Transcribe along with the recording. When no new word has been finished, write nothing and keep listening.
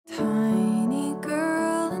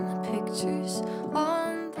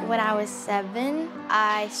When I was 7,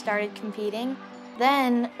 I started competing.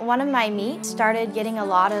 Then one of my meets started getting a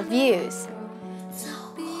lot of views.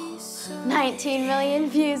 19 million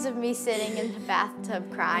views of me sitting in the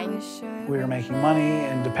bathtub crying. We were making money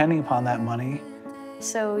and depending upon that money.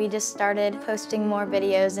 So we just started posting more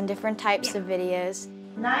videos and different types of videos.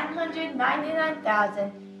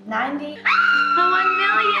 999,090.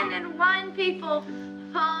 1,000,001 people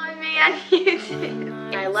following me on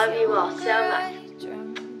YouTube. I love you all so much.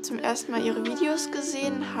 Zum ersten Mal ihre Videos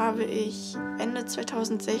gesehen habe ich Ende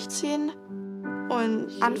 2016 und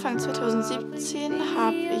Anfang 2017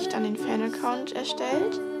 habe ich dann den Fan-Account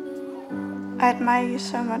erstellt. I admire you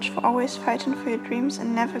so much for always fighting for your dreams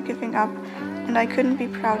and never giving up, and I couldn't be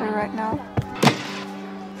prouder right now.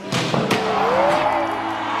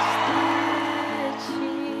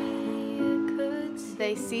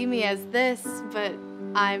 They see me as this, but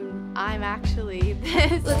I'm actually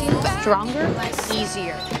this. Stronger,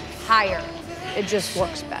 easier, higher. It just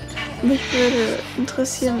works better. Mich würde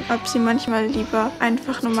interessieren, ob sie manchmal lieber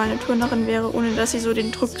einfach nur mal eine Turnerin wäre, ohne dass sie so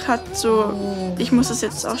den Druck hat, so ich muss es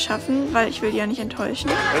jetzt auch schaffen, weil ich will die ja nicht enttäuschen.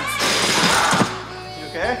 You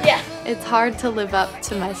okay? Yeah. It's hard to live up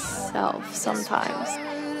to myself sometimes.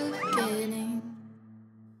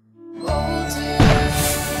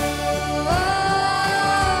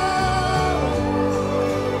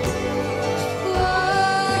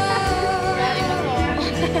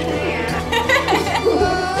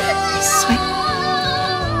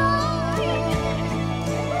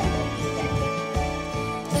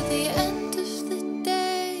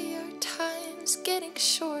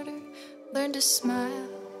 Shorter, learn to smile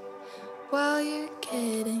while you're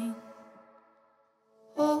getting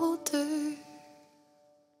older.